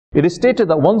It is stated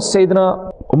that once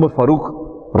Sayyidina Umar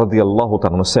Farooq radiyallahu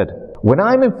ta'ala said, when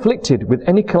I am inflicted with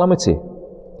any calamity,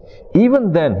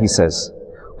 even then, he says,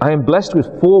 I am blessed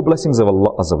with 4 blessings of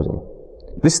Allah Azza wa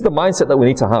Jalla. This is the mindset that we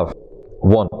need to have.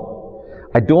 1,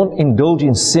 I don't indulge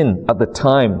in sin at the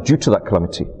time due to that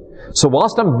calamity. So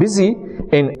whilst I'm busy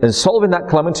in solving that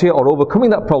calamity or overcoming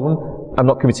that problem, I'm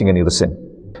not committing any other sin.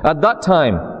 At that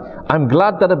time, I'm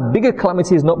glad that a bigger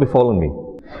calamity has not befallen me.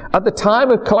 At the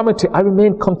time of calamity, I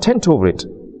remain content over it.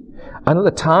 And at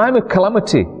the time of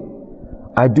calamity,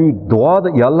 I do dua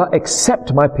that Ya Allah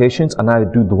accept my patience, and I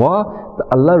do dua that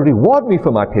Allah reward me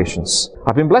for my patience.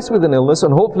 I've been blessed with an illness,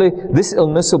 and hopefully this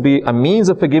illness will be a means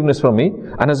of forgiveness for me.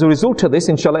 And as a result of this,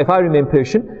 inshallah, if I remain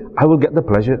patient, I will get the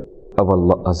pleasure of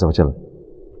Allah Azza wa Jalla.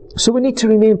 So we need to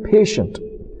remain patient.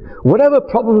 Whatever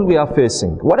problems we are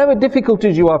facing, whatever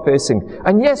difficulties you are facing,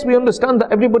 and yes, we understand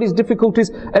that everybody's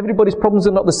difficulties, everybody's problems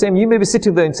are not the same. You may be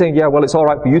sitting there and saying, yeah, well, it's all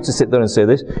right for you to sit there and say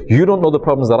this. You don't know the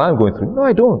problems that I'm going through. No,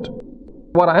 I don't.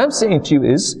 What I am saying to you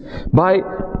is, by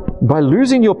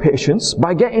losing your patience,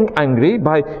 by getting angry,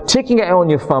 by taking it out on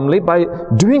your family, by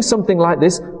doing something like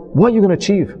this, what are you going to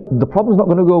achieve? The problem's not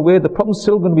going to go away, the problem's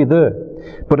still going to be there.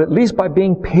 But at least by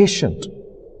being patient,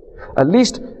 at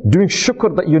least doing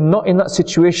shukr that you're not in that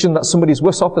situation, that somebody's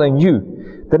worse off than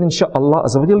you, then inshaAllah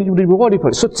Azza wa Jalla you will be rewarded for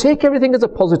it. So take everything as a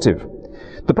positive.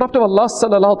 The Prophet of Allah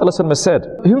sallallahu alaihi wasallam said,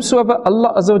 whomsoever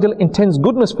Allah Azza wa Jalla intends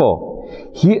goodness for,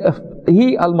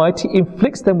 He Almighty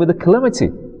inflicts them with a calamity.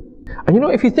 And you know,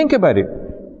 if you think about it,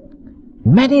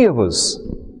 many of us,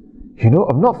 you know,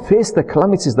 have not faced the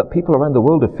calamities that people around the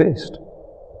world have faced.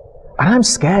 And I'm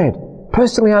scared.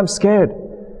 Personally, I'm scared.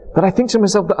 That I think to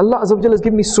myself that Allah Azza wa Jalla has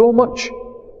given me so much.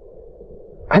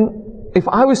 And if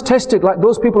I was tested like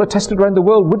those people are tested around the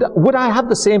world, would I have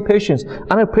the same patience?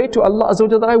 And I pray to Allah Azza wa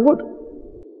Jalla that I would.